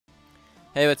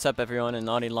Hey, what's up everyone, and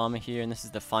Naughty Llama here, and this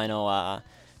is the final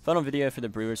video for the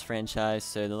Brewers franchise.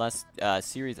 So the last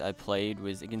series I played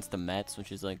was against the Mets,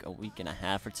 which is like a week and a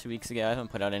half or 2 weeks ago. I haven't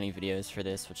put out any videos for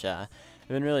this, which I've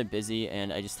been really busy,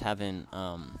 and I just haven't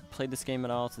played this game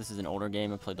at all. So this is an older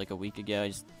game I played like a week ago. I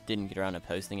just didn't get around to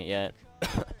posting it yet.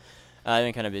 I've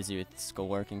been kind of busy with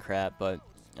schoolwork and crap, but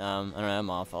I don't know, I'm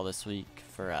off all this week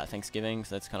for Thanksgiving,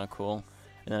 so that's kind of cool.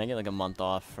 And then I get like a month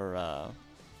off for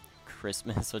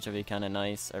Christmas, which would be kind of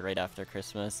nice, or right after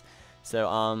Christmas. So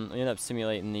we ended up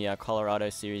simulating the Colorado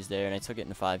series there, and I took it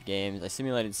in 5 games. I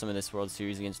simulated some of this World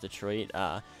Series against Detroit.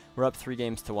 We're up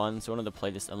 3-1, so I wanted to play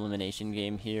this elimination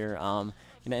game here. Gonna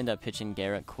end up pitching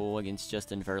Garrett Cole against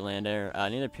Justin Verlander.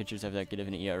 Neither pitchers have that good of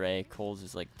an ERA. Cole's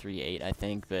is like 3.8, I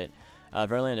think, but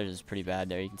Verlander's is pretty bad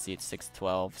there. You can see it's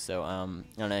 6.12. So I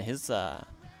don't know,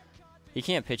 he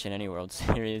can't pitch in any World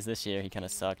Series this year. He kind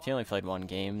of sucked. He only played 1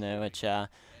 game though, which I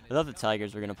thought the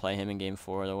Tigers were going to play him in Game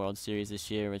 4 of the World Series this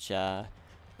year, which, I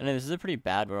know this is a pretty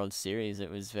bad World Series.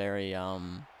 It was very,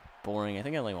 boring. I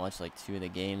think I only watched, like, 2 of the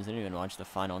games. I didn't even watch the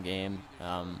final game.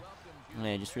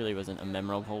 It just really wasn't a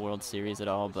memorable World Series at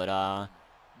all, but, yeah,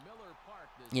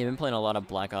 I've been playing a lot of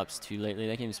Black Ops 2 lately.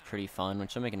 That game's pretty fun,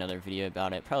 which I'll make another video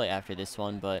about it, probably after this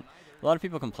one, but a lot of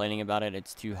people complaining about it.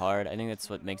 It's too hard. I think that's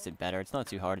what makes it better. It's not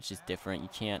too hard. It's just different. You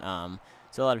can't,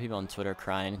 so a lot of people on Twitter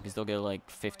crying because they'll go like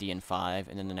 50-5,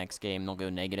 and then the next game they'll go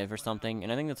negative or something.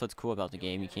 And I think that's what's cool about the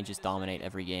game. You can't just dominate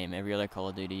every game. Every other Call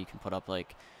of Duty, you can put up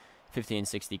like 50 and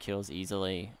 60 kills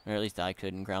easily, or at least I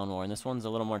could in Ground War. And this one's a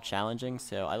little more challenging,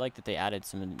 so I like that they added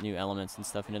some new elements and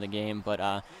stuff into the game. But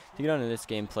to get on to this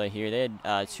gameplay here, they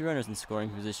had 2 runners in scoring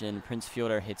position. Prince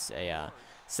Fielder hits a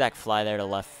sac fly there to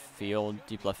left field,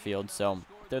 deep left field. So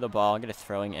throw the ball, get a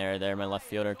throwing error there. My left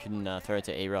fielder couldn't throw it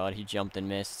to A-Rod. He jumped and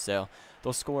missed. So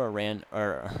they'll score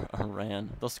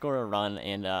They'll score a run,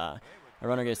 and a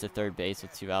runner goes to third base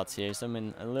with 2 outs here. So I'm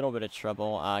in a little bit of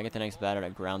trouble. I get the next batter to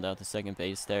ground out to second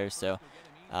base there. So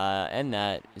end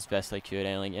that as best I could.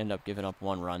 I only end up giving up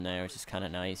 1 run there, which is kind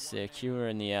of nice. Q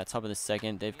in the top of the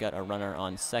second. They've got a runner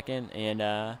on second,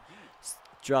 and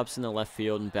drops in the left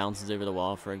field and bounces over the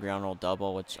wall for a ground roll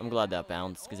double, which I'm glad that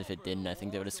bounced, because if it didn't, I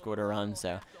think they would have scored a run.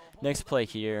 So next play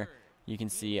here, you can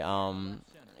see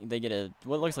they get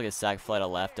what looks like a sac fly to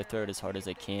left. They throw it as hard as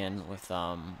they can with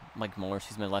Mike Morse,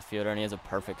 who's my left fielder, and he has a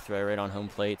perfect throw right on home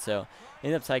plate. So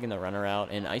ended up taking the runner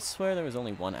out, and I swear there was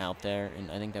only 1 out there,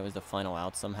 and I think that was the final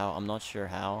out somehow. I'm not sure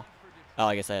how. Oh,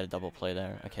 I guess I had a double play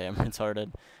there. Okay, I'm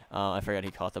retarded. I forgot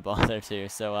he caught the ball there too.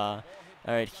 So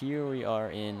alright, here we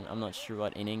are in, I'm not sure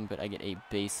what inning, but I get a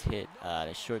base hit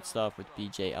to shortstop with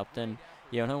BJ Upton.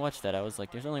 Yeah, when I watched that, I was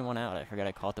like, there's only 1 out. I forgot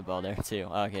I caught the ball there, too.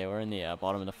 Okay, we're in the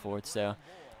bottom of the 4th, so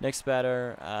next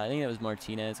batter, I think that was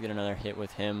Martinez. Get another hit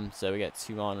with him, so we got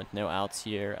 2 on with no outs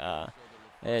here. I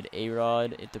had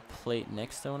A-Rod at the plate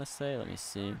next, I want to say. Let me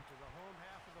see.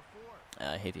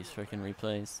 I hate these freaking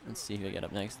replays. Let's see who I got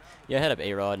up next. Yeah, I had up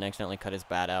A-Rod and accidentally cut his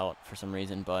bat out for some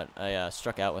reason, but I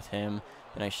struck out with him,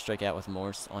 and I struck out with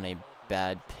Morse on a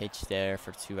bad pitch there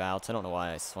for 2 outs. I don't know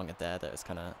why I swung at that. That was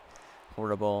kind of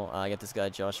horrible. I got this guy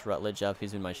Josh Rutledge up.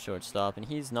 He's been my shortstop, and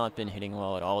he's not been hitting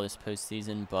well at all this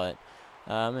postseason, but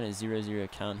I'm in a 0-0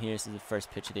 count here. This is the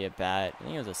first pitch of the at-bat. I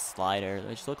think it was a slider,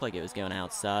 which looked like it was going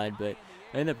outside, but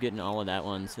I ended up getting all of that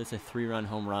one. So it's a 3-run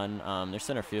home run. Their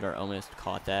center fielder almost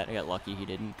caught that. I got lucky he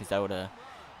didn't, because I would have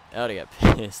got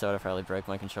pissed. I would have probably broke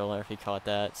my controller if he caught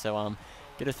that. So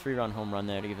get a 3-run home run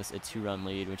there to give us a 2-run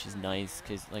lead, which is nice,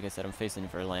 because like I said, I'm facing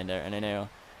Verlander, and I know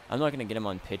I'm not going to get him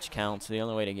on pitch count, so the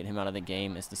only way to get him out of the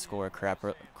game is to score a crap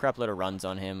load of runs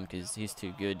on him, because he's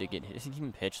too good to get hit. He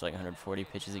can pitch like 140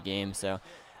 pitches a game, so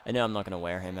I know I'm not going to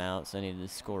wear him out, so I needed to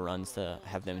score runs to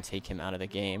have them take him out of the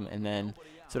game. And then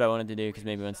that's what I wanted to do, because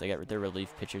maybe once I got their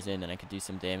relief pitchers in, then I could do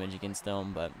some damage against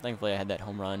them. But thankfully I had that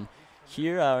home run.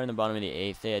 Here we're in the bottom of the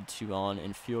 8th. They had 2 on,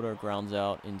 and Fielder grounds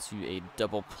out into a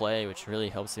double play, which really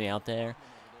helps me out there.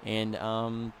 And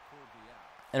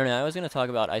I don't know, I was going to talk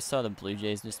about, I saw the Blue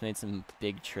Jays just made some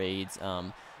big trades.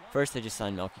 First, they just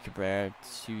signed Melky Cabrera,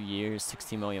 2 years,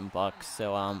 $16 million.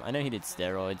 So I know he did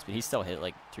steroids, but he still hit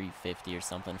like 350 or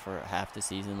something for half the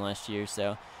season last year.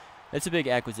 So that's a big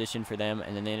acquisition for them.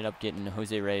 And then they ended up getting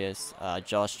Jose Reyes,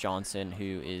 Josh Johnson,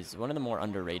 who is one of the more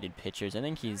underrated pitchers. I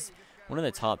think he's one of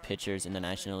the top pitchers in the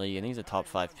National League. I think he's a top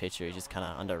 5 pitcher. He's just kind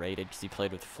of underrated because he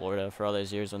played with Florida for all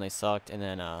those years when they sucked. And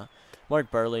then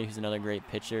Mark Burley, who's another great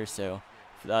pitcher. So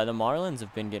the Marlins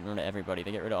have been getting rid of everybody.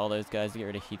 They get rid of all those guys. They get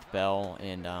rid of Heath Bell,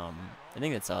 and I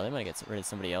think that's all. They might get rid of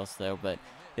somebody else, though, but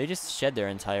they just shed their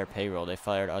entire payroll. They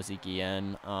fired Ozzie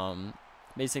Guillen.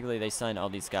 Basically, they signed all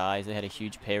these guys. They had a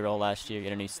huge payroll last year,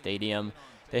 get a new stadium.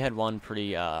 they had one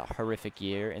pretty horrific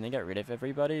year, and they got rid of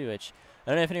everybody, which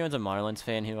I don't know if anyone's a Marlins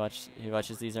fan who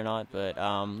watches these or not, but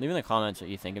leave in the comments what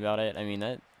you think about it. I mean,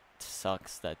 that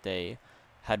sucks that they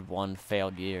had one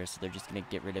failed year, so they're just going to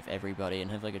get rid of everybody and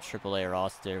have like a AAA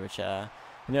roster, which you know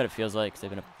what it feels like, because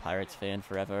they've been a Pirates fan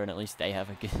forever, and at least they have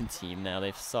a good team now.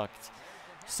 They've sucked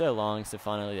so long, so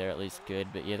finally they're at least good.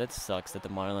 But yeah, that sucks that the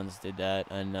Marlins did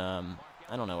that, and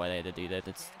I don't know why they had to do that.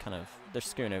 That's kind of, they're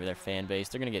screwing over their fan base.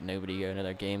 They're going to get nobody going to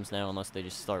their games now unless they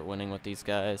just start winning with these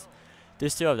guys. They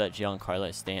still have that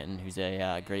Giancarlo Stanton, who's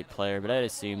a great player, but I'd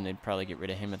assume they'd probably get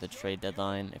rid of him at the trade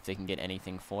deadline if they can get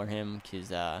anything for him,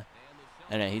 because I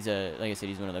don't know, he's like I said,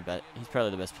 he's one of the best. He's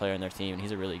probably the best player in their team, and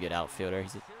he's a really good outfielder.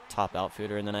 He's a top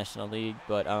outfielder in the National League.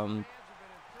 But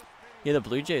yeah, the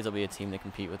Blue Jays will be a team to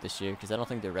compete with this year, because I don't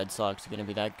think the Red Sox are going to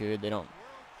be that good. They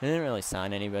didn't really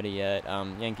sign anybody yet.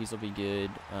 Yankees will be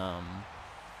good.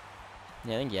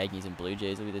 Yeah, I think Yankees and Blue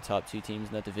Jays will be the top two teams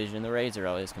in that division. The Rays are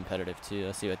always competitive too.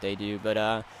 Let's see what they do.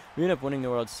 But we end up winning the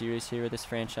World Series here with this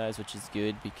franchise, which is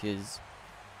good because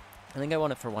I think I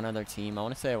won it for one other team. I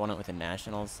want to say I won it with the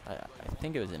Nationals. I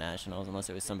think it was the Nationals, unless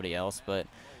it was somebody else. But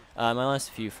my last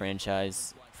few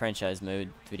franchise mode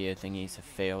video thingies have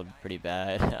failed pretty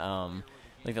bad.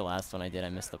 Like the last one I did, I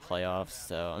missed the playoffs.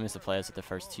 So I missed the playoffs with the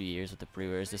first 2 years with the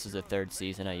Brewers. This was the third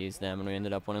season I used them, and we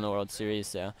ended up winning the World Series.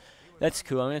 So that's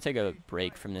cool. I'm going to take a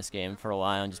break from this game for a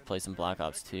while and just play some Black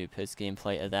Ops 2, post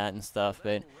gameplay of that and stuff.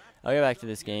 But I'll go back to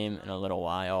this game in a little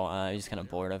while. I'm just kind of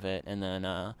bored of it. And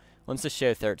then once the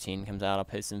show 13 comes out, I'll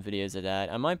post some videos of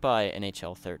that. I might buy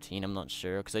NHL 13. I'm not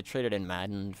sure, because I traded in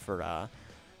Madden for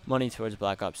money towards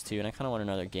Black Ops 2. And I kind of want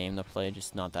another game to play,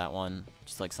 just not that one.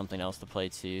 Just like something else to play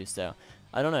too. So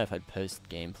I don't know if I'd post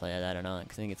gameplay of that or not,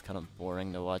 because I think it's kind of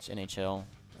boring to watch NHL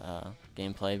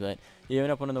gameplay. But you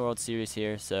end up winning the World Series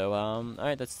here. So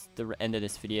alright, that's the end of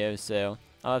this video. So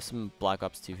I'll have some Black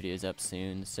Ops 2 videos up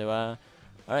soon. So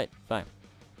alright, bye.